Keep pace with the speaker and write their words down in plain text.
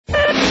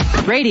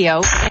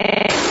radio,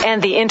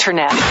 and the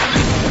Internet.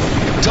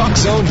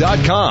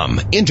 TalkZone.com,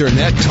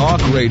 Internet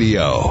Talk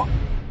Radio.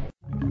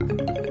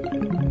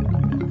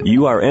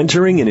 You are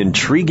entering an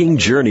intriguing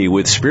journey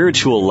with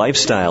spiritual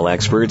lifestyle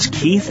experts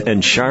Keith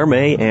and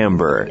Charmaine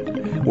Amber,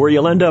 where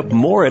you'll end up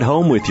more at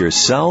home with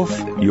yourself,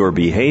 your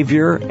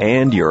behavior,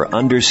 and your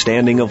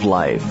understanding of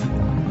life.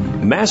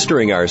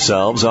 Mastering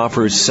Ourselves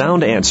offers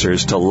sound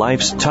answers to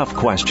life's tough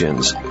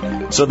questions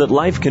so that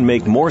life can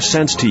make more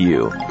sense to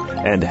you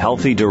and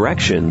healthy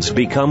directions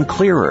become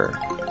clearer.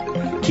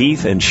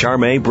 Keith and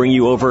Charmaine bring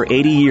you over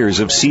 80 years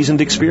of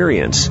seasoned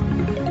experience.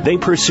 They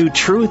pursue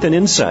truth and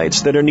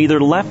insights that are neither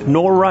left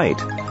nor right,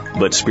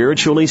 but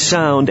spiritually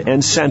sound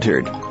and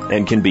centered,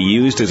 and can be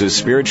used as a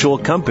spiritual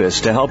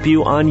compass to help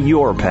you on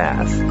your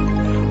path.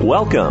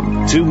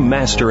 Welcome to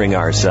Mastering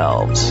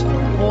Ourselves.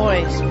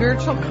 Boy,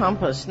 spiritual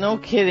compass, no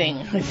kidding.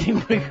 I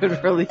think we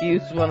could really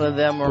use one of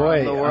them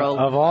around the world.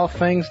 Of all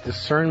things,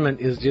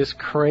 discernment is just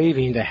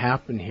craving to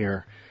happen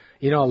here.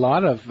 You know, a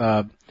lot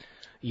of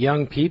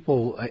young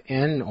people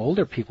and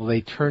older people,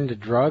 they turn to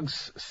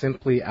drugs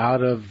simply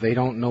out of they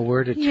don't know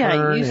where to turn.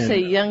 Yeah, you say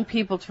young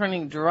people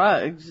turning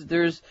drugs.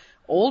 There's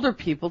older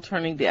people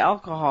turning to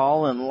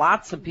alcohol, and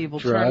lots of people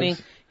turning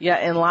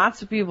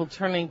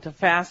to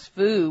fast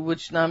food,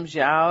 which numbs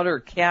you out, or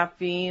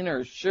caffeine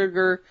or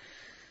sugar.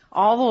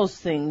 All those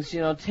things,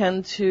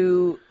 tend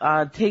to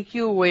take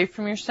you away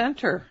from your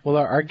center. Well,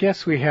 our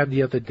guest we had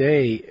the other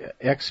day,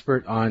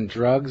 expert on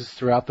drugs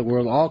throughout the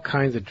world, all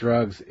kinds of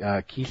drugs,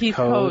 Keith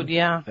Code,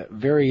 yeah.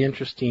 Very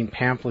interesting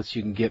pamphlets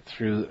you can get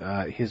through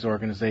his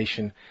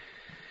organization.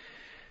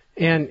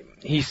 And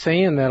he's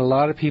saying that a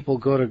lot of people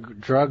go to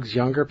drugs,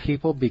 younger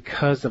people,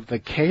 because of the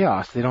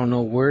chaos. They don't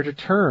know where to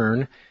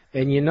turn.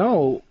 And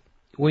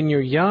when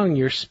you're young,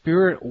 your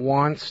spirit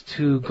wants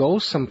to go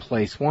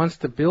someplace, wants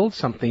to build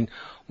something,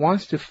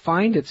 wants to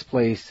find its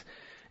place.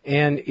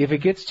 And if it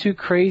gets too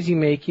crazy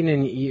making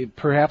and you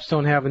perhaps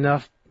don't have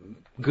enough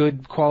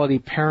good quality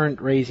parent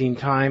raising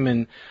time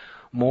and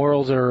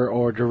morals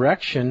or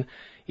direction,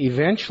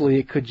 eventually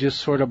it could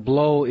just sort of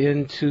blow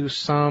into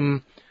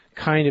some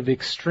kind of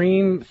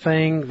extreme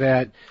thing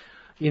that,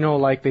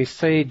 like they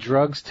say,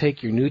 drugs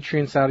take your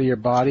nutrients out of your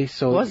body.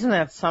 So wasn't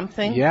that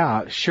something?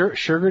 Yeah,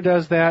 sugar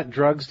does that,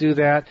 drugs do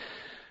that.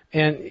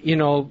 And,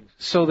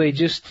 so they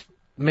just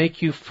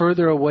make you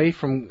further away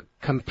from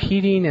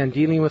competing and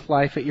dealing with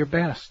life at your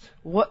best.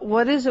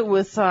 What is it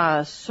with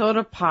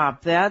soda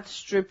pop that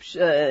strips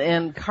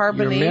and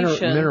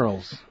carbonation? Your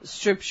minerals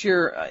strips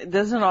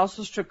doesn't it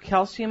also strip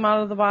calcium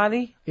out of the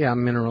body? Yeah,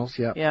 minerals.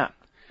 Yeah. Yeah,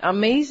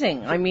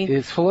 amazing. I mean,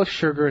 it's full of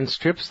sugar and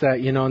strips that.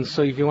 And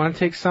so if you want to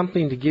take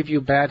something to give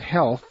you bad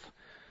health,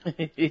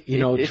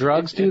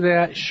 drugs do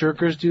that,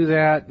 sugars do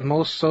that,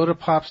 most soda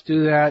pops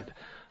do that.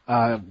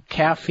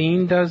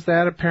 Caffeine does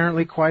that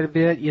apparently quite a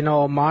bit.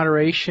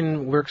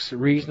 Moderation works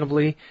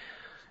reasonably.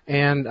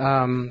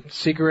 And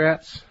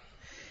cigarettes.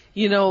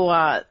 Keith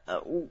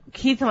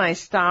and I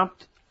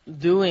stopped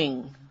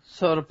doing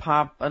soda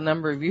pop a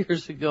number of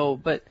years ago,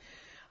 but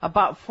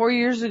about 4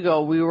 years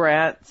ago we were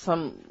at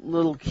some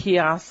little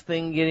kiosk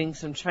thing getting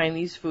some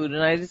Chinese food,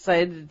 and I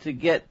decided to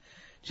get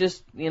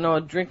just,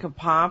 a drink of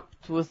pop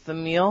with the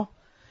meal.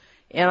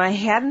 And I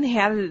hadn't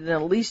had it in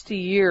at least a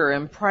year,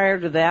 and prior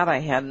to that I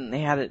hadn't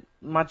had it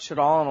much at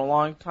all in a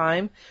long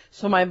time.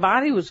 So my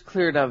body was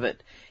cleared of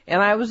it.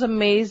 And I was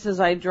amazed as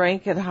I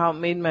drank it how it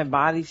made my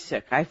body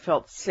sick. I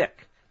felt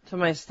sick to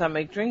my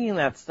stomach drinking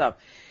that stuff.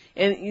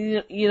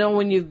 And,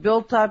 when you've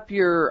built up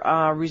your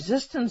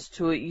resistance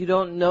to it, you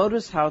don't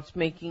notice how it's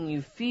making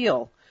you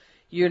feel.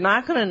 You're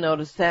not going to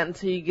notice that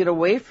until you get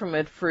away from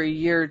it for a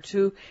year or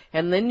two,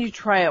 and then you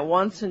try it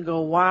once and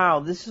go,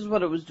 wow, this is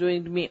what it was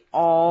doing to me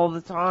all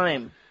the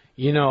time.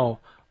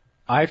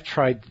 I've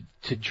tried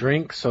to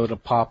drink soda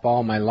pop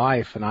all my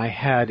life, and I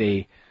had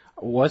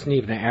wasn't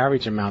even an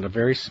average amount, a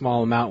very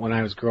small amount when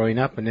I was growing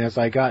up, and as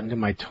I got into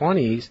my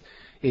 20s,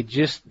 it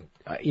just,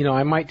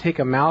 I might take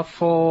a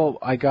mouthful,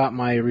 I got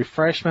my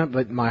refreshment,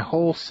 but my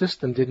whole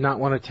system did not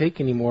want to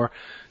take anymore,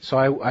 so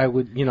I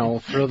would,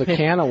 throw the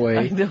can away.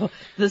 I know.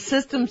 The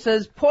system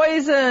says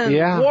poison,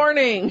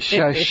 warning.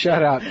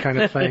 Shut out kind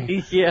of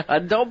thing. Yeah,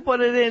 don't put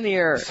it in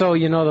here. So,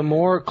 the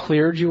more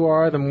cleared you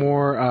are, the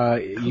more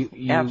you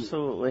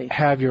absolutely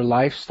have your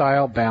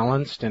lifestyle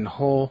balanced and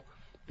whole,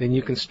 then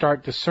you can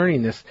start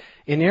discerning this.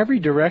 In every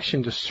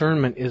direction,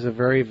 discernment is a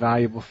very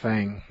valuable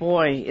thing.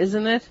 Boy,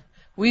 isn't it?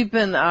 We've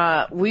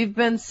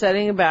been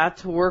setting about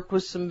to work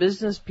with some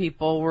business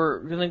people. We're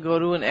going to go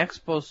to an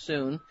expo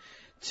soon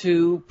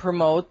to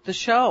promote the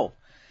show.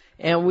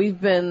 And we've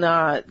been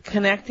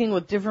connecting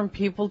with different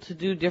people to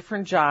do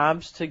different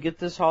jobs to get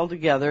this all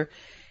together.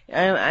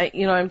 And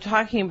I'm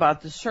talking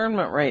about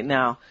discernment right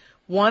now.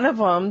 One of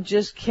them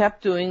just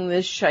kept doing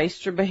this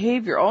shyster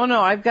behavior. Oh no,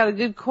 I've got a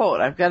good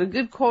quote. I've got a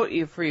good quote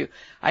for you.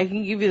 I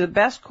can give you the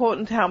best quote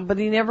in town, but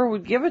he never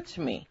would give it to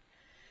me.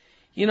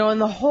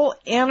 And the whole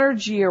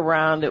energy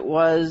around it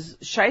was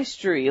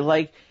shystery.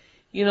 Like,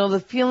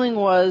 the feeling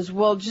was,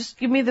 well, just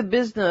give me the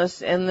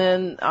business and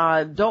then,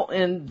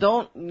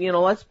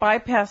 let's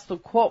bypass the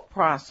quote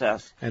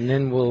process. And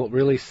then we'll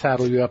really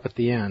saddle you up at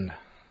the end.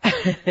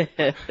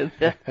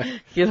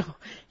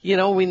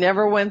 We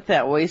never went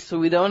that way, so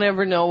we don't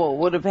ever know what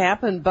would have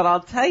happened. But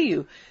I'll tell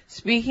you,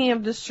 speaking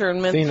of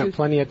discernment, seen it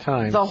plenty of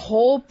times. The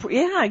whole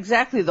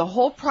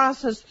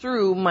process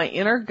through, my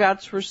inner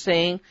guts were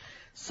saying,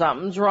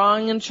 something's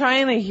wrong in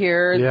China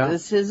here. Yeah.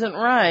 This isn't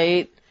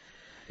right.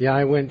 Yeah,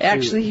 I went to...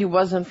 Actually, he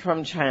wasn't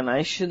from China.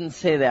 I shouldn't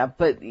say that,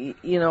 but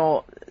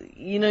you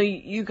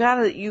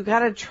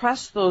gotta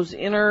trust those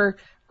inner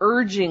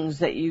urgings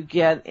that you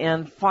get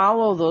and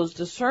follow those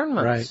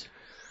discernments. Right.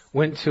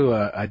 Went to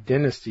a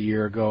dentist a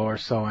year ago or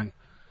so and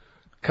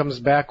comes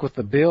back with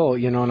the bill,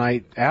 and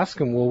I ask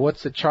him, well,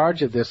 what's the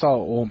charge of this?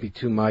 Oh, it won't be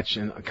too much.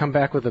 And I come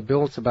back with a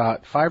bill. It's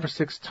about 5 or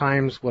 6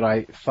 times what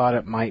I thought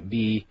it might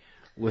be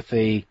with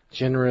a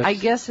generous... I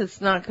guess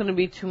it's not going to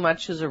be too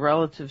much as a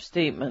relative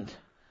statement.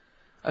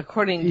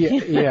 According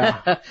to...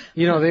 Yeah.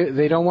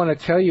 They don't want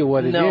to tell you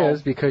what it No.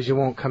 is because you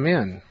won't come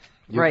in.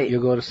 Right.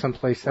 You'll go to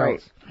someplace else.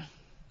 Right.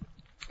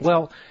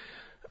 Well,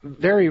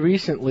 very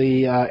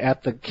recently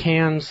at the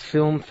Cannes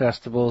Film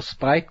Festival,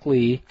 Spike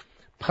Lee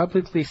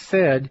publicly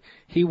said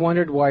he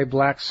wondered why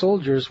black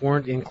soldiers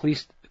weren't in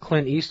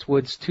Clint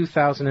Eastwood's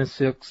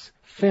 2006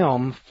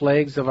 film,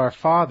 Flags of Our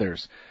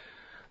Fathers.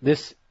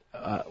 This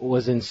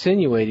was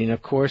insinuating,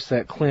 of course,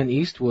 that Clint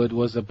Eastwood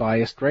was a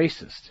biased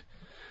racist.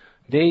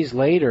 Days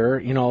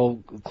later,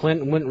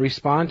 Clint wouldn't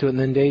respond to it, and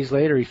then days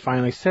later he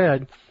finally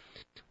said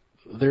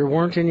there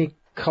weren't any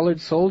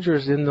colored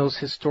soldiers in those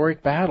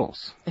historic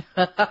battles.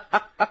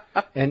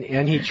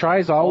 and he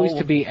tries always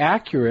to be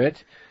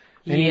accurate.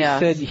 And Yes.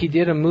 he said he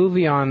did a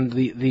movie on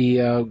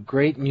the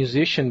great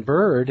musician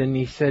Bird, and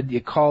he said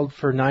it called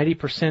for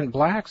 90%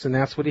 blacks, and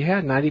that's what he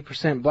had,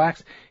 90%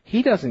 blacks.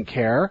 He doesn't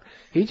care.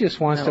 He just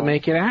wants to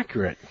make it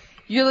accurate.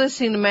 You're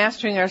listening to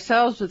Mastering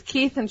Ourselves with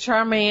Keith and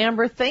Charmaine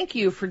Amber. Thank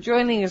you for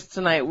joining us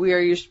tonight. We are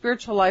your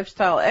spiritual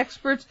lifestyle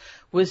experts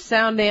with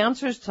sound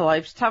answers to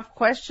life's tough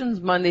questions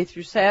Monday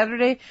through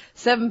Saturday,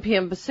 7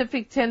 p.m.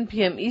 Pacific, 10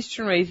 p.m.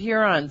 Eastern, right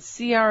here on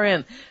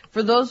CRN.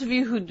 For those of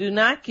you who do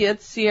not get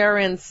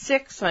CRN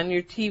 6 on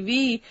your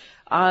TV,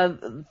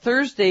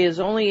 Thursday is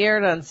only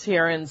aired on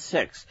CRN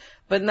 6.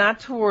 But not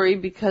to worry,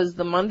 because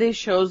the Monday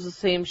show is the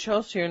same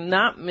show, so you're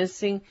not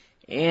missing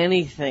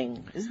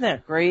anything. Isn't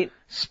that great?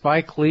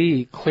 Spike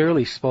Lee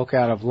clearly spoke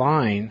out of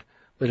line,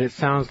 but it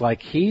sounds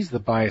like he's the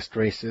biased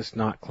racist,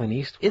 not Clint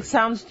Eastwood. It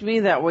sounds to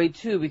me that way,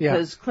 too,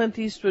 because Clint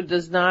Eastwood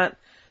does not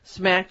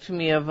smack to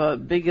me of a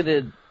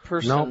bigoted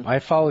person. No, I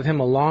followed him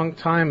a long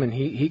time, and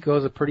he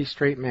goes a pretty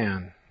straight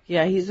man.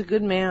 Yeah, he's a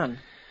good man.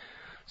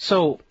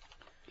 So,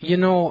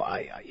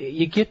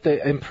 you get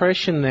the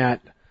impression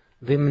that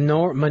the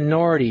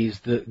minorities,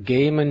 the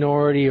gay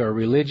minority or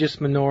religious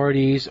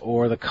minorities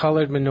or the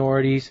colored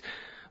minorities,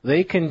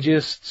 they can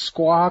just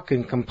squawk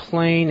and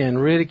complain and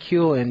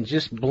ridicule and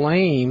just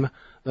blame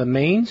the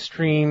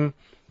mainstream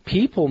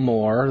people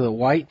more, the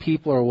white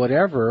people or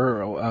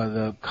whatever,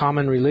 the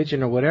common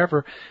religion or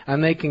whatever,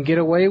 and they can get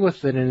away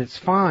with it and it's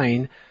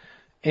fine.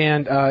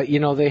 And,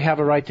 they have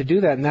a right to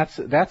do that. And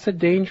that's a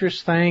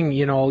dangerous thing.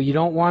 You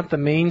don't want the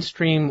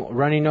mainstream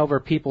running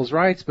over people's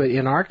rights, but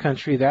in our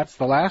country, that's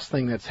the last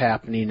thing that's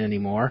happening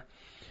anymore.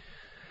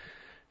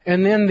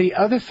 And then the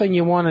other thing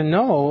you want to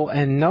know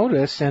and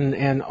notice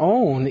and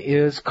own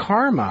is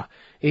karma.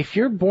 If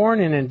you're born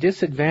in a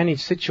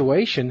disadvantaged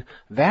situation,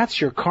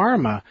 that's your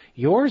karma.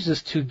 Yours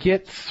is to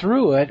get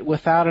through it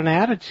without an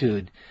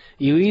attitude.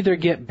 You either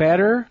get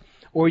better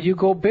or you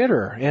go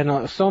bitter.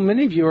 And so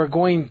many of you are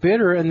going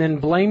bitter and then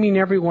blaming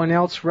everyone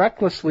else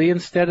recklessly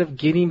instead of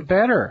getting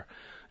better.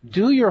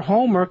 Do your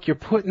homework. You're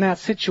put in that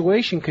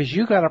situation because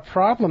you got a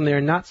problem there,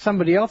 not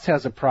somebody else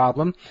has a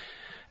problem.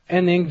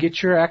 And then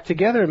get your act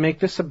together and make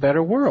this a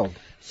better world.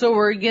 So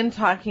we're again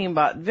talking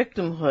about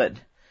victimhood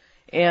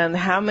and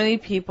how many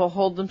people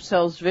hold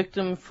themselves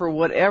victim for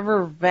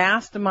whatever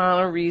vast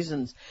amount of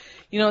reasons.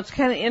 It's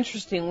kind of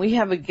interesting. We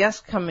have a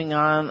guest coming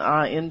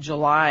on in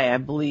July, I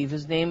believe.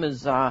 His name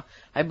is, I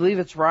believe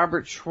it's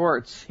Robert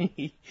Schwartz.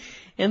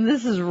 And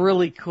this is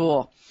really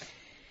cool.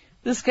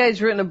 This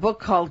guy's written a book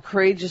called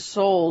Courageous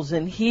Souls,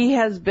 and he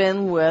has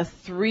been with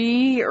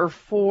 3 or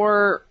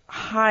 4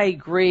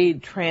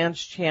 high-grade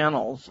trance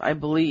channels, I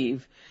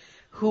believe,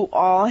 who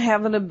all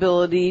have an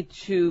ability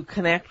to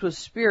connect with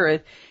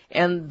spirit,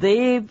 and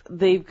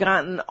they've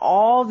gotten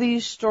all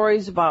these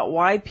stories about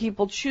why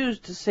people choose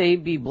to say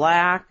be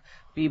black,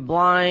 be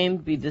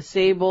blind, be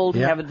disabled,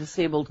 have a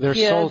disabled kid.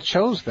 Their soul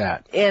chose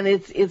that. And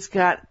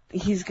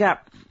he's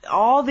got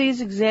all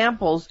these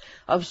examples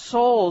of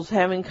souls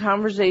having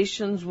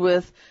conversations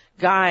with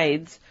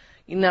guides.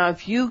 Now,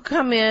 if you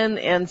come in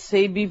and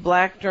say be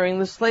black during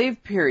the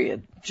slave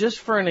period, just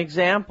for an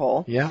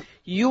example,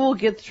 you will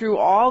get through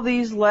all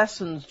these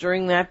lessons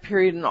during that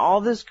period and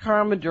all this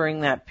karma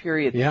during that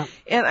period. Yeah.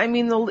 And I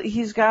mean,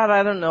 he's got,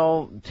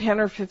 10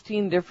 or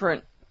 15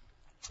 different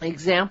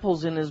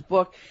examples in his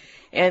book.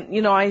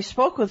 And, I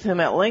spoke with him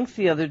at length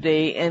the other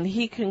day, and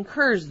he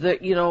concurs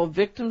that,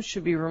 victims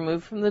should be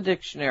removed from the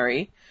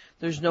dictionary.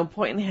 There's no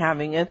point in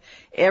having it.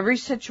 Every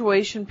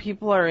situation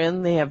people are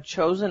in, they have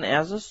chosen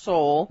as a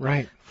soul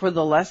for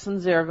the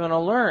lessons they're going to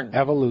learn.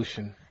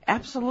 Evolution.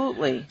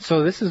 Absolutely.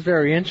 So this is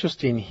very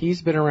interesting.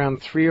 He's been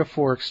around 3 or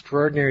 4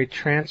 extraordinary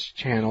trance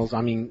channels.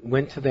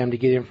 Went to them to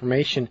get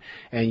information.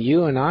 And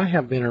you and I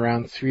have been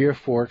around 3 or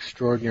 4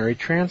 extraordinary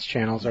trance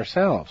channels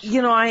ourselves.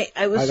 I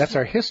was... that's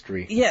our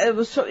history. Yeah, it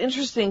was so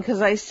interesting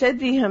because I said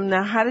to him,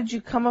 now how did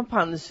you come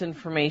upon this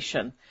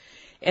information?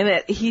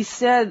 And he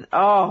said,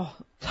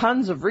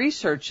 tons of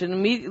research. And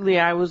immediately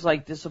I was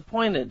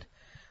disappointed.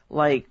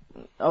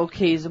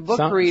 Okay, he's a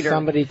book reader.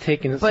 Somebody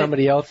taking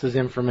somebody else's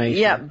information.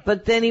 Yeah,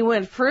 but then he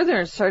went further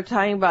and started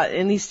talking about,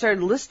 and he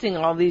started listing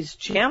all these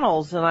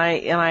channels, and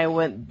I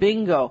went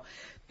bingo,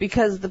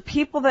 because the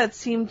people that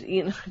seemed,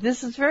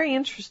 this is very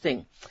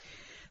interesting.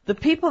 The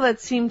people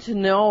that seem to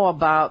know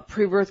about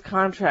pre-birth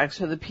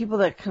contracts are the people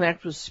that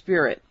connect with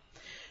spirit.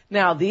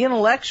 Now, the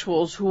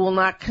intellectuals who will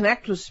not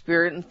connect with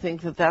spirit and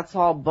think that that's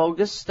all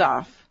bogus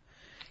stuff.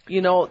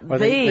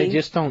 They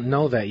just don't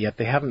know that yet.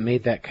 They haven't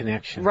made that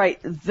connection. Right.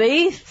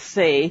 They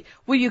say,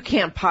 well, you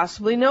can't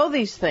possibly know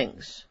these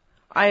things.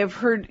 I've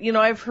heard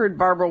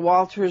Barbara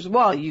Walters,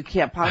 well, you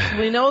can't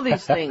possibly know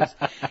these things.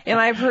 And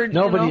I've heard...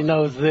 Nobody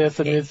knows this,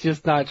 and it's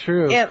just not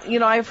true.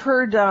 And, I've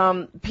heard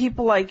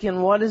people like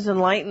in What is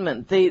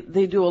Enlightenment, they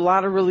do a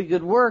lot of really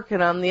good work,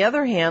 and on the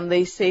other hand,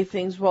 they say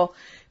things, well,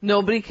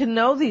 nobody can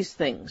know these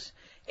things.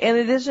 And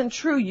it isn't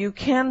true. You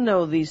can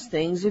know these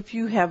things if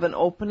you have an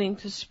opening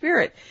to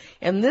spirit.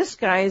 And this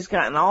guy has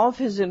gotten all of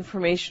his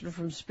information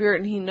from spirit,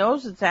 and he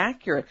knows it's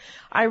accurate.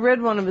 I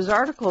read one of his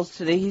articles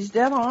today. He's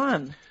dead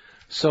on.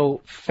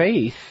 So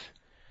faith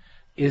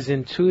is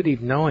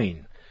intuitive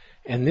knowing.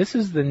 And this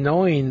is the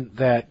knowing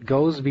that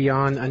goes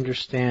beyond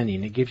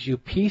understanding. It gives you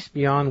peace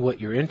beyond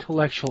what your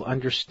intellectual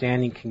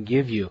understanding can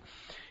give you.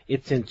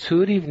 It's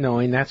intuitive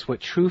knowing. That's what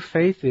true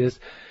faith is.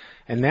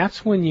 And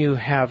that's when you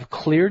have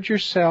cleared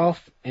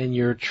yourself and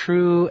you're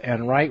true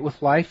and right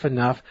with life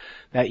enough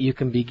that you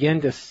can begin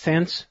to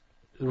sense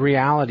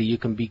reality. You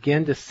can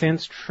begin to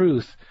sense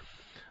truth.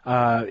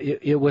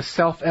 It was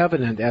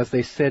self-evident, as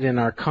they said in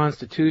our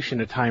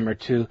Constitution a time or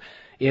two.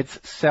 It's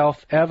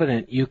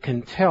self-evident. You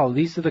can tell.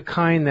 These are the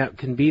kind that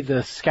can be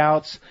the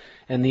scouts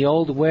and the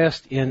Old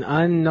West in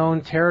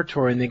unknown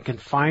territory, and they can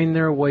find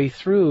their way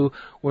through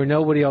where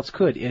nobody else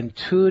could.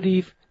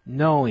 Intuitive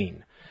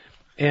knowing.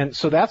 And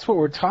so that's what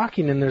we're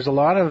talking, and there's a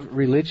lot of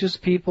religious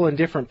people and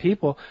different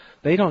people,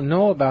 they don't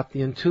know about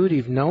the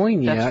intuitive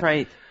knowing yet. That's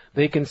right.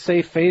 They can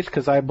say faith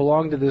because I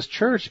belong to this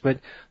church, but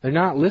they're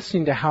not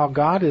listening to how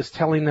God is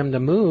telling them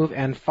to move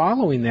and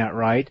following that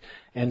right.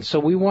 And so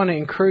we want to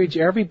encourage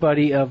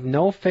everybody of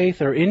no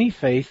faith or any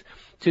faith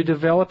to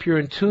develop your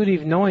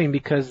intuitive knowing,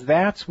 because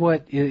that's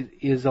what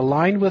is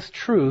aligned with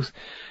truth,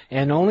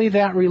 and only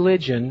that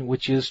religion,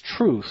 which is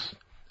truth,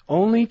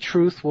 only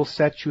truth will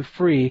set you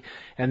free,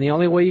 and the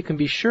only way you can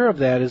be sure of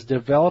that is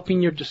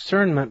developing your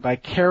discernment by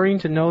caring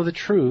to know the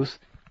truth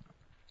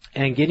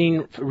and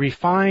getting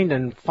refined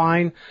and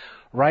fine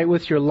right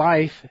with your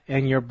life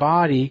and your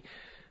body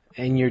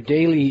and your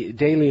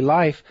daily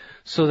life,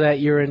 so that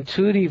your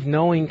intuitive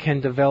knowing can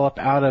develop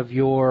out of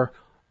your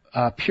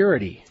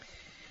purity.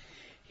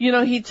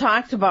 He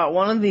talked about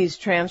one of these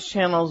trance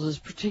channels is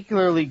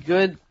particularly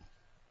good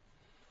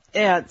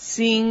at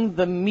seeing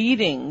the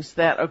meetings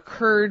that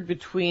occurred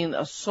between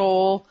a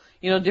soul,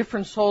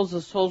 different souls.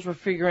 The souls were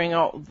figuring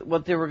out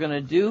what they were going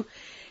to do.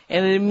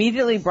 And it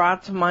immediately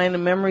brought to mind a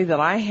memory that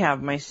I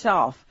have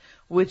myself,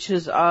 which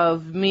is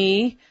of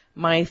me,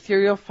 my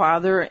ethereal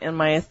father, and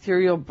my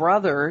ethereal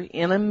brother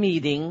in a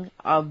meeting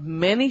of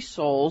many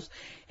souls.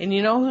 And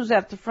who's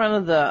at the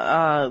front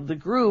of the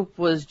group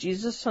was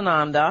Jesus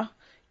Sananda,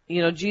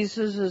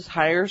 Jesus'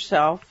 higher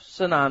self,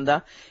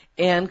 Sananda,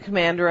 and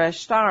Commander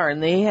Ashtar,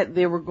 and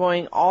they were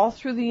going all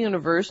through the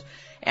universe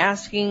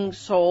asking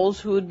souls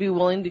who would be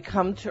willing to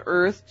come to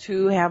Earth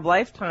to have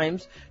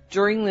lifetimes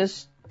during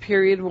this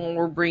period when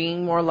we're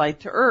bringing more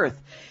light to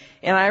Earth.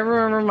 And I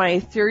remember my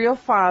ethereal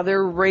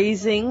father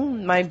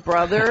raising my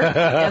brother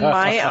and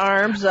my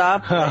arms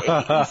up,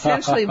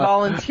 essentially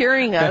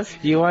volunteering us.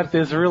 You want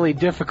this really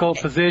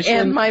difficult position?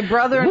 And my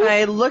brother and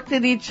I looked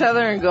at each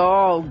other and go,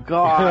 "Oh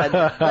God!"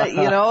 But,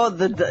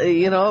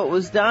 it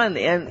was done,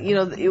 and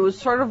it was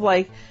sort of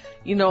like,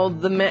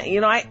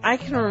 I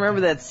can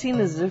remember that scene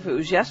as if it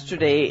was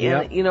yesterday,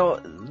 and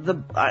yep.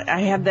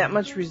 I had that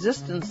much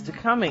resistance to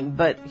coming,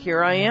 but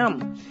here I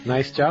am.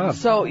 Nice job.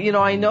 So,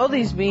 I know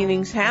these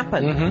meetings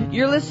happen. Mm-hmm.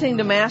 You're listening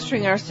to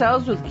Mastering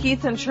Ourselves with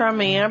Keith and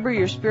Charmaine Amber,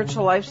 your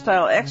spiritual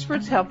lifestyle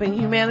experts, helping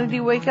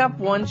humanity wake up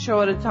one show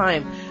at a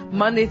time.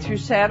 Monday through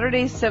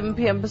Saturday, 7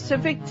 p.m.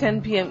 Pacific,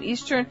 10 p.m.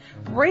 Eastern,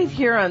 right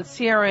here on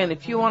CRN.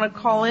 If you want to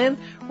call in,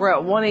 we're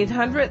at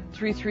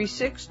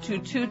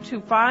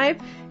 1-800-336-2225,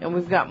 and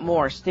we've got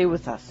more. Stay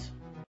with us.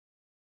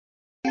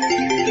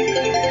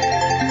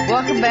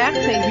 Welcome back.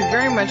 Thank you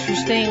very much for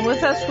staying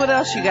with us. What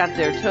else you got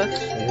there,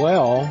 Toots?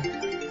 Well,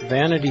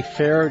 Vanity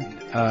Fair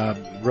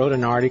wrote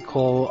an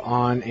article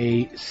on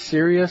a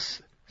serious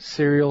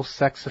serial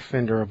sex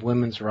offender of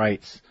women's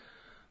rights,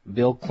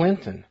 Bill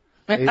Clinton.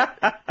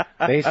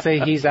 They say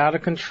he's out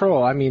of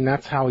control. I mean,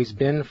 that's how he's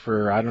been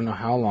for I don't know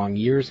how long,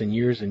 years and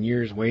years and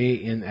years, way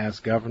in as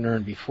governor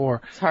and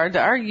before. It's hard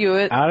to argue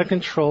it. Out of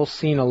control,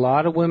 seen a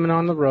lot of women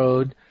on the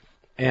road,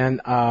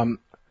 and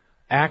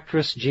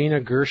actress Gina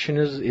Gershon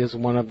is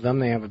one of them.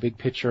 They have a big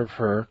picture of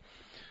her.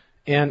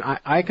 And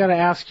I got to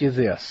ask you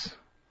this.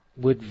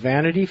 Would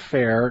Vanity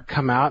Fair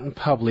come out in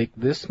public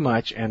this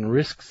much and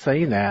risk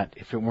saying that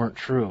if it weren't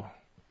true?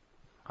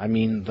 I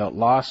mean, the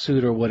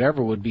lawsuit or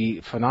whatever would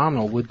be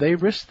phenomenal. Would they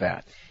risk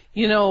that?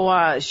 You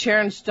know,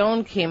 Sharon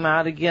Stone came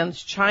out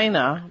against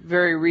China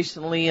very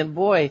recently, and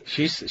boy,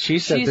 she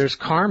said there's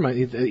karma.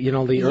 You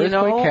know, the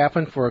earthquake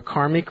happened for a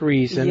karmic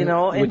reason,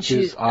 which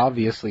is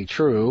obviously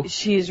true.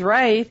 She's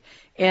right,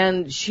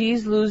 and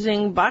she's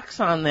losing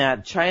bucks on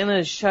that. China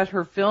has shut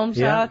her films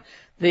out.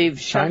 They've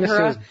shut China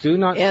her says, do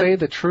not say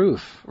the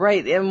truth.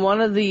 Right, and one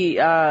of the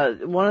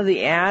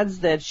ads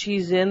that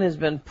she's in has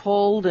been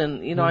pulled,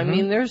 and you know, I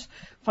mean, there's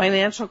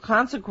financial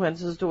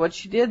consequences to what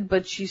she did,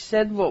 but she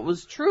said what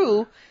was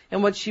true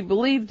and what she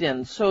believed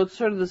in. So it's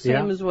sort of the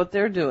same as what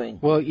they're doing.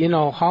 Well, you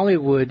know,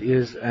 Hollywood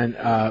is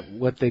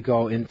what they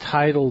call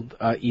entitled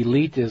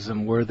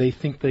elitism, where they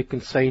think they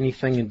can say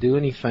anything and do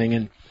anything,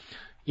 and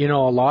you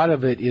know, a lot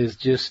of it is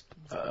just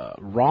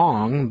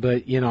wrong.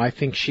 But you know, I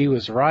think she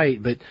was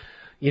right, but.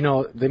 You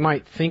know, they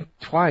might think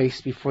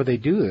twice before they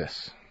do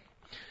this.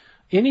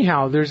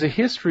 Anyhow, there's a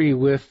history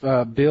with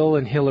Bill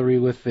and Hillary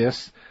with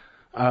this.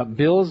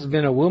 Bill's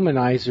been a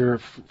womanizer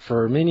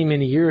for many,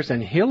 many years,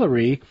 and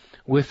Hillary,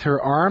 with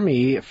her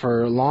army,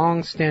 for a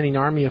long-standing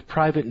army of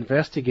private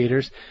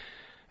investigators,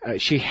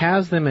 she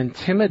has them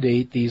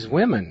intimidate these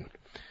women.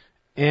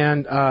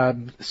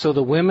 And so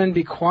the women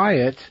be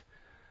quiet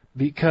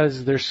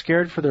because they're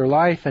scared for their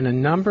life, and a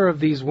number of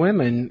these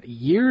women,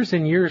 years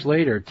and years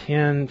later,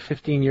 10,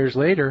 15 years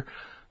later,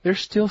 they're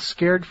still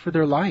scared for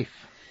their life.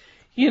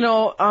 You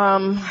know,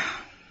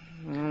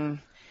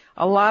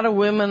 a lot of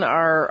women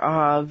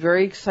are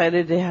very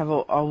excited to have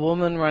a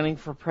woman running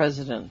for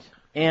president.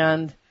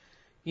 And,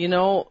 you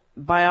know,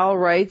 by all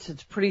rights,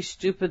 it's pretty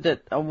stupid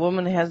that a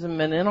woman hasn't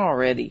been in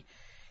already.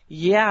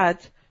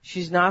 Yet,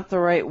 she's not the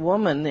right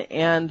woman,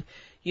 and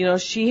you know,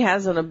 she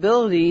has an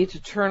ability to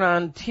turn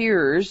on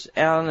tears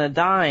on a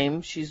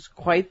dime. She's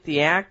quite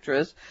the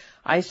actress.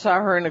 I saw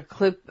her in a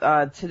clip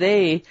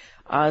today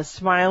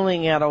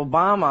smiling at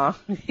Obama.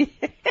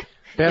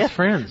 Best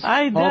friends.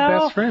 I know. All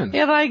best friends.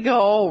 And I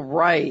go, oh,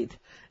 right.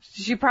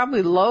 She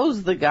probably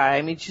loathes the guy.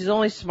 I mean, she's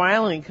only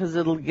smiling because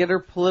it'll get her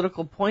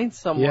political points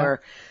somewhere.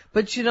 Yeah.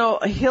 But, you know,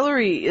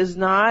 Hillary is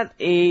not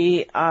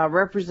a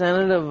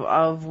representative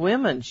of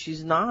women.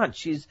 She's not.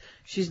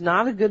 She's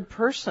not a good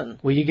person.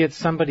 Well, you get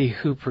somebody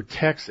who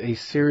protects a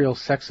serial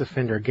sex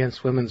offender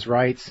against women's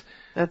rights,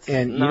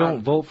 you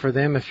don't vote for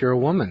them if you're a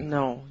woman.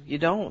 No, you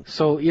don't.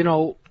 So, you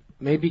know,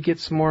 maybe get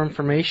some more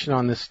information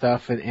on this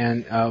stuff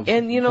and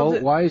you know,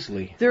 vote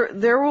wisely.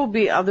 There will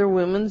be other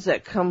women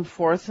that come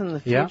forth in the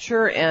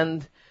future,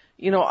 and,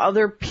 you know,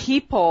 other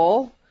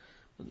people,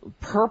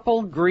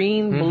 purple,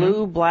 green,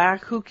 blue,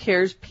 black, who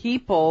cares,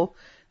 people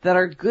that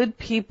are good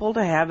people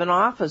to have in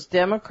office.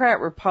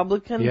 Democrat,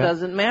 Republican,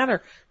 doesn't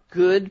matter.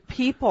 Good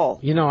people.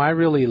 You know, I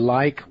really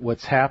like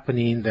what's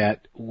happening,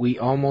 that we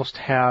almost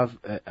have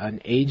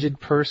an aged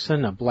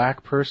person, a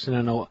black person,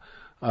 and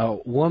a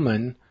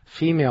woman,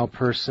 female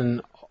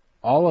person.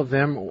 All of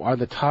them are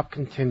the top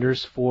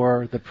contenders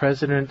for the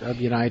President of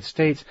the United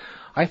States.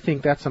 I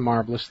think that's a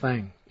marvelous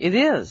thing. It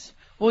is.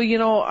 Well, you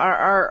know,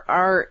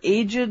 our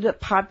aged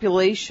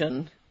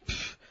population,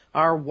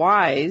 our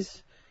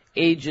wise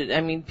aged,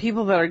 I mean,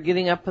 people that are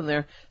getting up in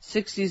their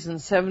 60s and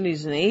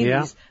 70s and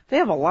 80s, they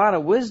have a lot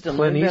of wisdom.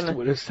 Clint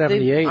Eastwood is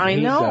 78. I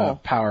know. He's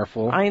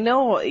powerful. I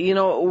know. You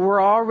know,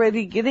 we're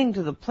already getting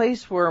to the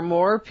place where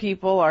more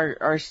people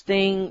are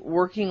staying,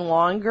 working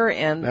longer,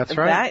 and that's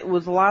right. That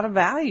with a lot of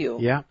value.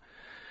 Yeah.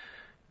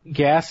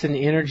 Gas and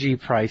energy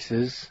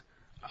prices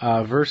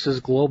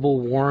versus global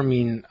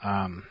warming.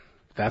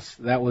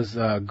 That was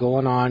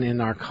going on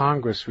in our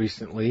Congress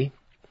recently.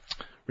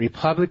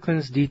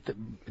 Republicans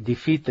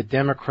defeat the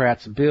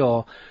Democrats'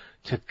 bill.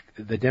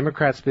 The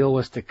Democrats' bill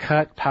was to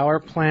cut power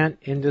plant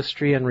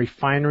industry and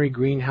refinery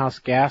greenhouse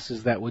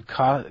gases that would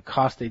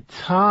cost a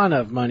ton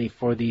of money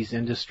for these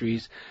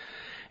industries,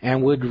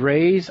 and would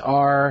raise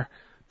our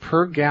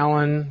per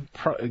gallon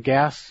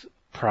gas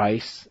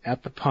price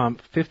at the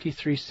pump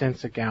 53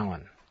 cents a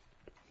gallon.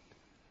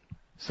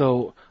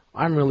 So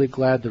I'm really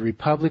glad the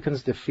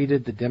Republicans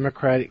defeated the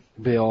Democratic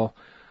bill.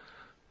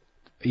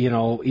 You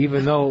know,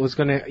 even though it was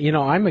going to, you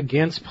know, I'm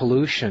against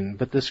pollution,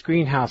 but this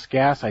greenhouse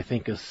gas, I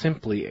think, is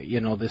simply, you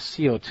know, this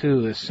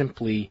CO2 is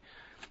simply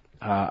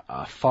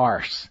a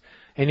farce.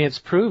 And it's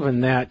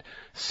proven that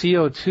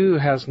CO2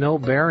 has no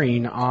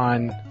bearing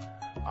on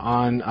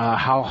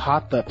how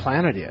hot the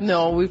planet is.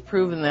 No, we've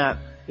proven that.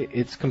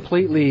 It's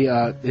completely,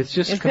 it's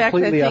just In fact,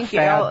 completely I a think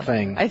fad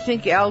thing. I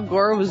think Al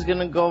Gore was going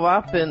to go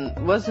up,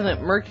 and wasn't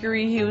it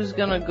Mercury? He was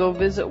going to go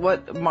visit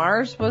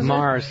Mars, was it?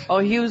 Mars. Oh,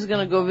 he was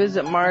going to go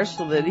visit Mars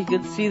so that he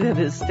could see that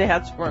his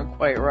stats weren't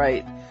quite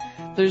right.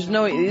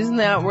 Isn't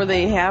that where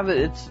they have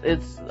it?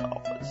 It's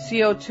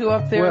CO2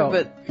 up there, Well,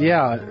 but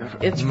yeah,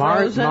 it's Mars.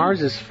 frozen.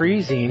 Mars is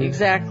freezing.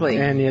 Exactly.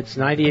 And it's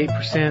 98%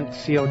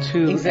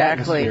 CO2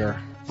 Exactly.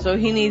 atmosphere. So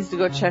he needs to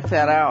go check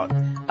that out.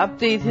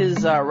 Update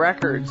his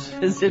records,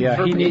 his information.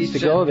 Yeah, he needs to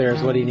go there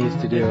is what he needs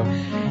to do.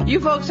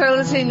 You folks are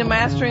listening to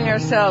Mastering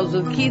Ourselves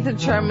with Keith and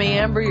Charmaine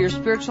Amber, your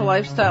spiritual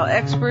lifestyle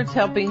experts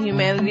helping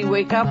humanity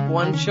wake up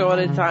one show at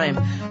a time.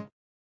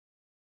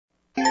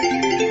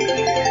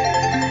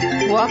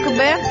 Welcome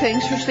back.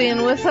 Thanks for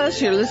staying with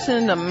us. You're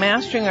listening to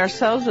Mastering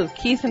Ourselves with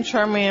Keith and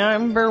Charmaine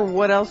Amber.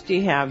 What else do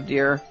you have,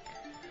 dear?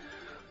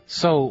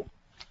 So,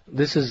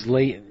 this is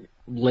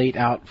late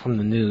out from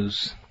the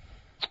news.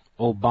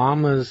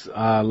 Obama's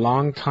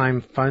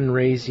longtime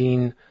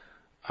fundraising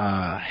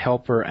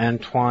helper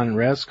Antoine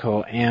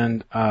Rezko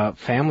and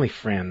family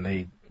friend,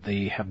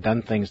 they have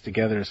done things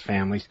together as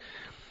families,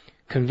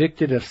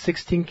 convicted of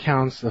 16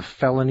 counts of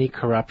felony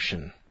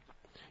corruption.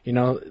 You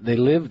know,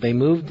 they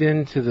moved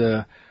into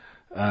the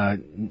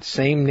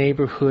same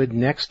neighborhood,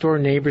 next door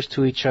neighbors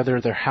to each other,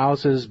 their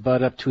houses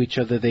butt up to each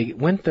other. They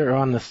went there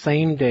on the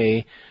same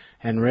day,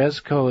 and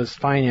Rezko is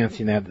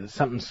financing that.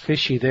 Something's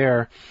fishy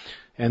there.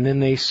 And then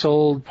they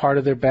sold part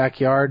of their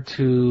backyard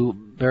to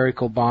Barack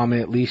Obama,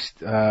 at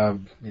least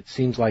it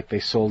seems like they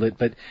sold it.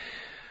 But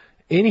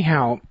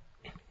anyhow,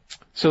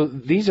 so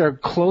these are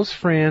close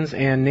friends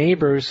and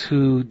neighbors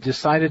who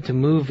decided to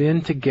move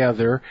in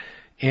together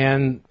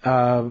and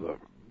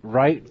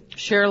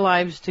share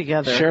lives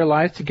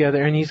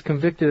together. And he's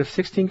convicted of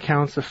 16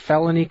 counts of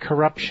felony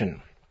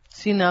corruption.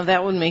 See, now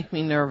that would make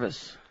me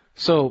nervous.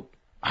 So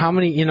how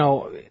many,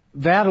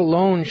 that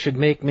alone should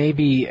make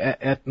maybe,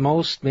 at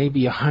most,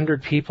 maybe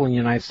 100 people in the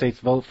United States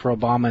vote for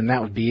Obama, and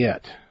that would be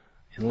it.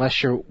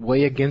 Unless you're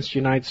way against the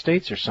United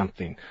States or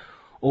something.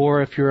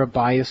 Or if you're a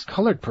biased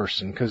colored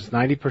person, because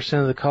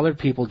 90% of the colored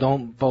people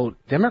don't vote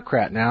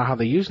Democrat now, how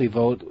they usually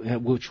vote,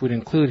 which would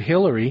include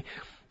Hillary,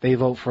 they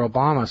vote for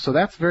Obama. So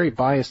that's very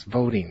biased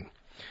voting.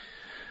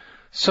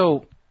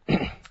 So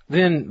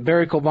then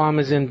Barack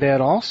Obama's in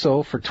bed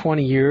also for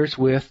 20 years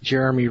with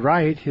Jeremy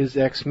Wright, his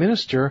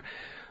ex-minister,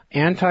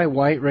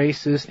 anti-white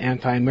racist,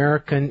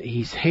 anti-American.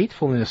 He's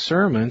hateful in his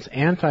sermons,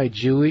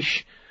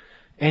 anti-Jewish,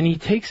 and he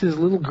takes his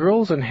little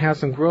girls and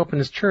has them grow up in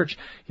his church.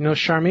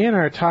 Charmaine and I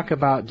are talking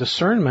about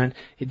discernment.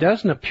 It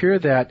doesn't appear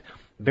that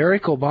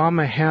Barack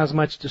Obama has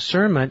much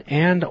discernment,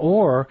 and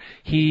or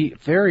he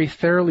very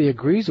thoroughly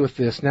agrees with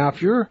this. Now,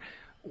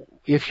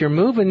 if you're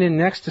moving in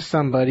next to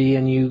somebody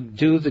and you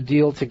do the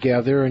deal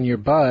together and you're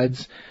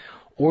buds,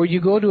 or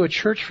you go to a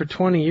church for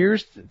 20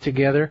 years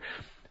together,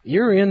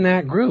 you're in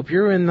that group.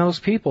 You're in those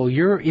people.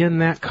 You're in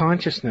that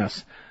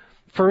consciousness.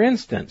 For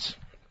instance,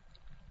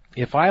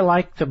 if I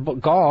like to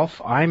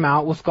golf, I'm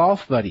out with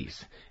golf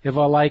buddies. If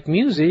I like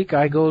music,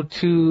 I go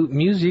to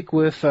music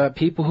with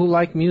people who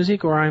like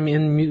music, or I'm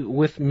in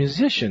with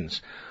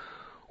musicians.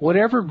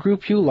 Whatever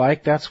group you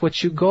like, that's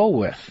what you go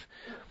with.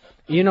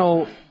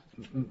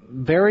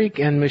 Barack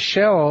and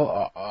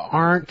Michelle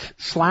aren't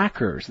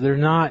slackers. They're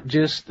not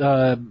just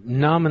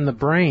numb in the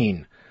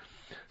brain.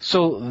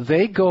 So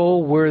they go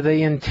where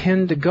they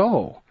intend to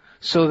go.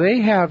 So they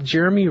have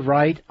Jeremy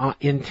Wright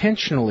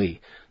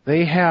intentionally.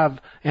 They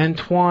have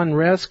Antoine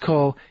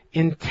Rezko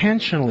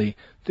intentionally.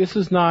 This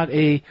is not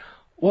it's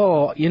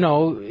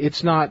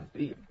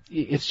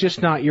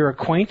just not your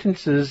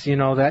acquaintances,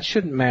 that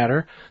shouldn't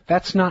matter.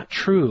 That's not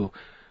true.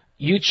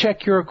 You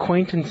check your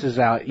acquaintances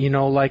out,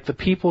 like the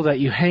people that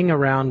you hang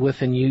around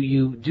with and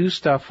you do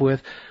stuff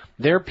with.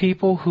 They're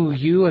people who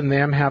you and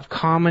them have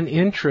common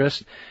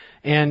interests,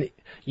 and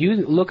you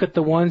look at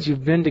the ones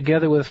you've been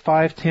together with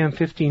 5, 10,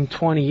 15,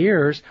 20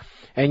 years,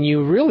 and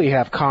you really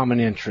have common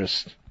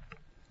interests.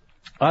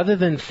 Other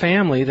than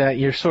family that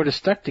you're sort of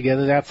stuck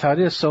together, that's how it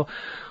is. So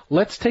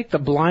let's take the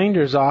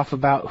blinders off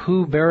about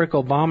who Barack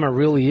Obama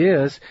really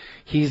is.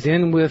 He's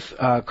in with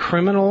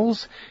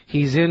criminals.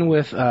 He's in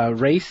with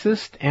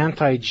racist,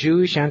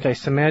 anti-Jewish,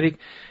 anti-Semitic,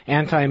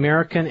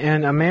 anti-American,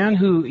 and a man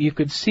who you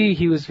could see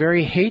he was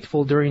very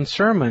hateful during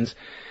sermons.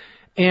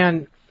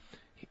 And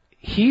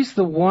he's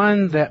the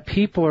one that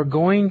people are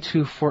going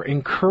to for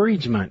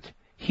encouragement.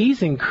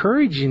 He's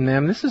encouraging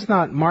them. This is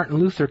not Martin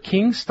Luther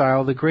King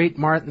style, the great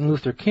Martin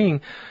Luther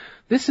King.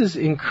 This is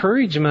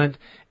encouragement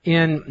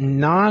in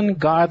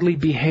non-godly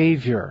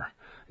behavior,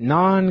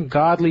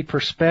 non-godly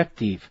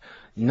perspective,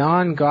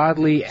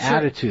 non-godly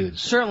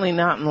attitudes. Certainly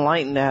not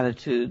enlightened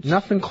attitudes.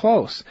 Nothing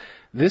close.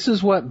 This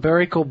is what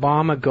Barack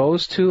Obama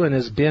goes to and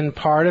has been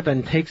part of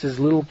and takes his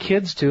little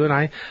kids to, and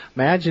I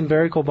imagine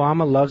Barack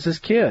Obama loves his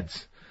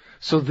kids.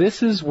 So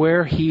this is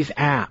where he's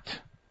at.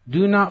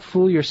 Do not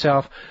fool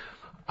yourself.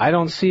 I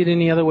don't see it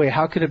any other way.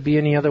 How could it be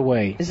any other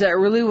way? Is that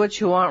really what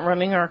you want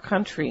running our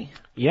country?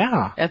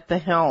 Yeah. At the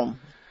helm?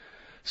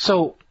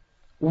 So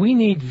we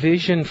need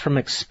vision from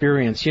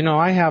experience. You know,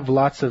 I have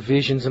lots of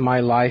visions in my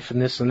life and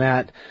this and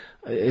that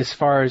as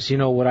far as, you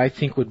know, what I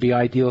think would be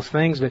ideal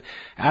things. But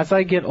as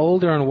I get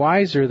older and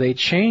wiser, they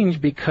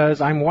change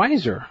because I'm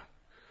wiser.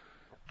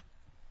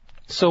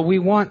 So we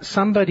want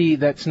somebody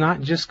that's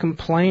not just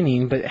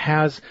complaining, but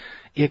has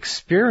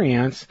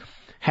experience,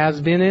 has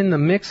been in the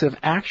mix of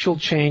actual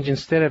change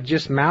instead of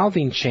just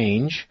mouthing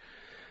change,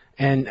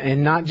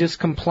 and not just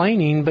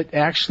complaining, but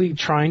actually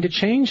trying to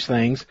change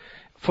things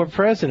for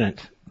president.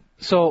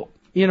 So,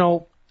 you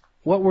know,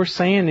 what we're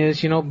saying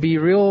is, you know, be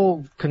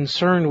real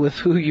concerned with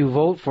who you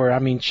vote for. I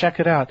mean,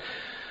 check it out.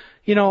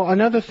 You know,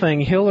 another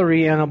thing,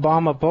 Hillary and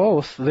Obama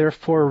both, they're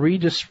for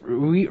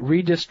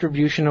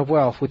redistribution of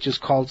wealth, which is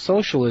called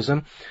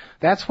socialism.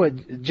 That's what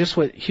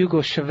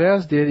Hugo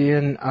Chavez did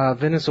in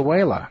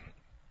Venezuela.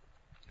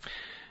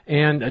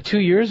 And 2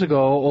 years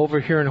ago, over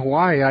here in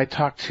Hawaii, I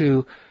talked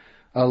to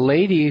a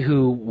lady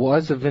who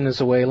was a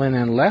Venezuelan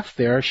and left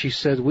there. She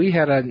said, we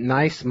had a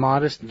nice,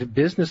 modest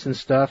business and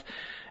stuff,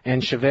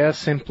 and Chavez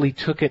simply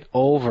took it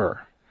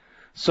over.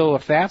 So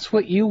if that's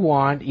what you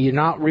want, you're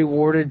not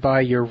rewarded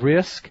by your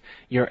risk,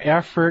 your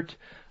effort,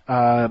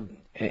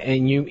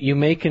 and you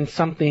making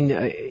something,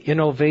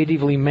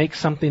 innovatively make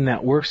something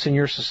that works in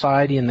your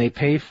society and they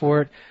pay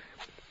for it.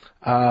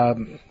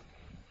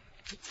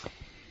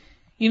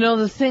 You know,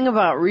 the thing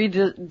about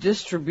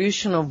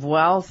redistribution of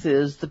wealth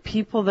is the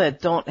people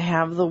that don't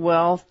have the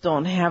wealth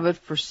don't have it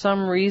for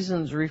some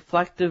reasons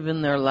reflective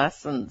in their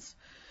lessons.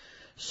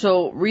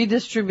 So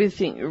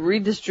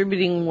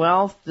redistributing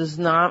wealth does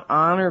not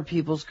honor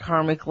people's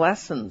karmic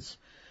lessons.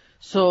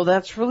 So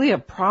that's really a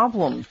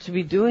problem to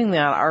be doing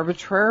that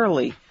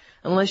arbitrarily,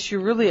 unless you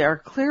really are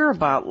clear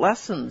about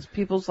lessons,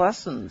 people's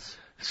lessons.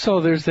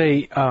 So there's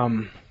a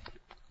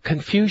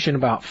confusion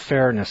about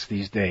fairness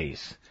these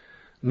days.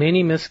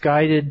 Many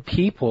misguided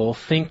people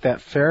think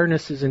that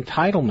fairness is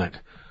entitlement,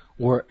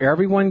 where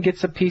everyone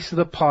gets a piece of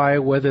the pie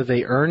whether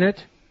they earn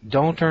it,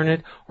 don't earn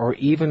it, or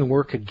even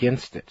work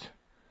against it.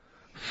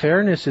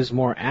 Fairness is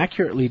more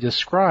accurately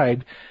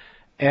described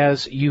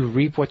as you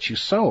reap what you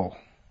sow.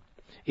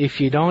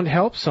 If you don't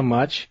help so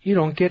much, you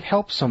don't get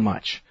help so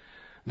much.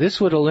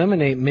 This would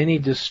eliminate many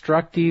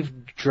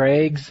destructive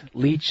drags,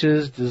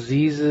 leeches,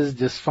 diseases,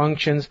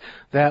 dysfunctions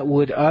that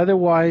would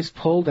otherwise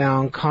pull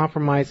down,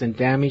 compromise, and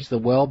damage the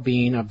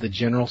well-being of the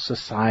general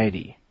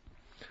society.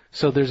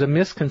 So there's a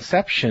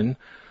misconception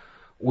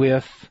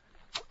with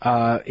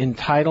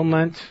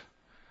entitlement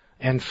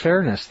and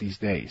fairness these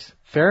days.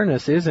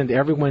 Fairness isn't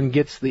everyone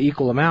gets the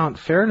equal amount.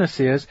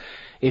 Fairness is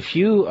if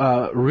you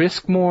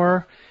risk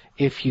more,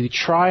 if you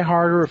try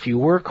harder, if you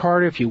work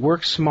harder, if you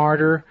work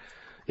smarter,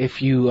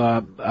 if you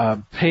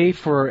pay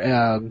for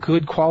a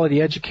good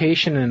quality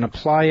education and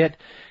apply it,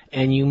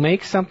 and you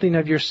make something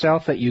of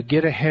yourself that you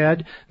get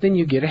ahead, then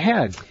you get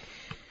ahead.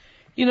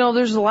 You know,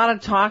 there's a lot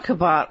of talk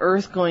about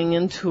Earth going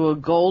into a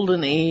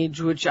golden age,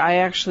 which I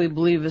actually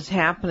believe is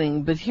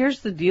happening. But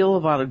here's the deal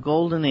about a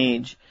golden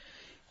age.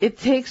 It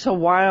takes a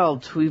while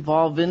to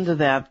evolve into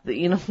that.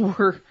 You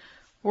know,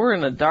 we're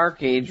in a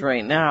dark age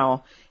right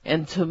now,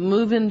 and to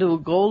move into a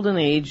golden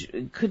age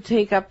it could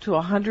take up to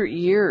 100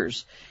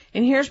 years.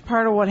 And here's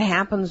part of what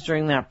happens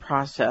during that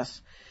process.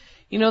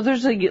 You know,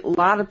 there's a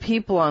lot of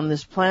people on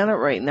this planet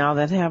right now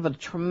that have a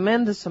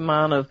tremendous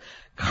amount of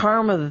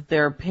karma that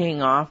they're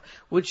paying off,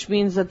 which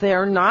means that they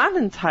are not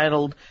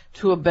entitled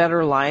to a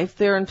better life.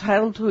 They're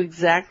entitled to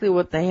exactly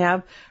what they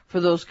have for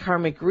those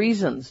karmic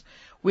reasons.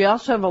 We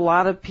also have a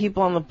lot of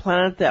people on the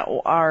planet that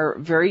are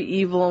very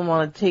evil and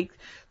want to take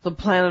the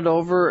planet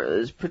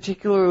over,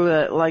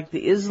 particularly like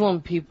the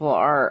Islam people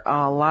are,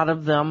 a lot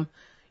of them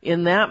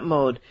in that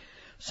mode.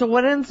 So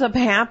what ends up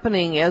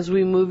happening as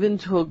we move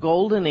into a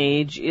golden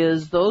age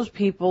is those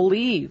people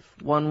leave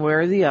one way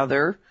or the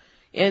other.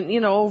 And, you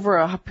know, over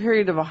a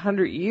period of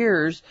 100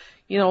 years,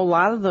 you know, a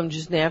lot of them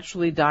just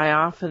naturally die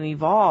off and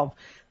evolve.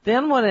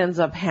 Then what ends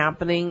up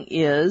happening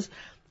is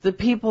the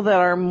people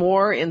that are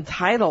more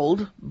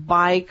entitled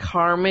by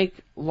karmic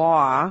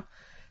law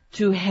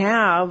to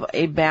have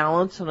a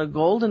balance and a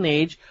golden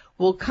age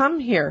will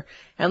come here.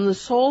 And the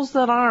souls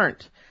that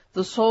aren't,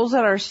 the souls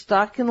that are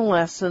stuck in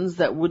lessons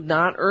that would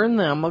not earn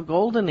them a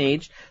golden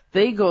age,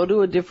 they go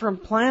to a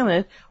different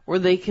planet where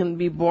they can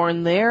be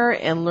born there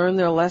and learn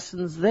their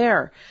lessons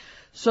there.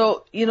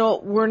 So, you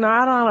know, we're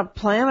not on a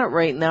planet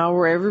right now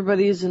where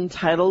everybody is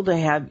entitled to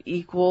have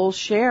equal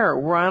share.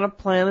 We're on a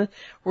planet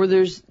where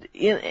there's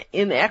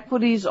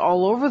inequities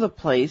all over the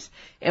place,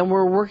 and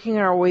we're working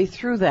our way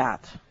through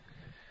that.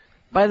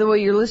 By the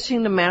way, you're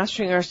listening to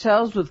Mastering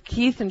Ourselves with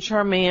Keith and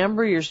Charmaine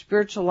Amber, your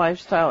spiritual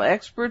lifestyle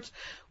experts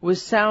with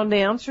sound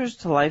answers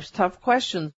to life's tough questions.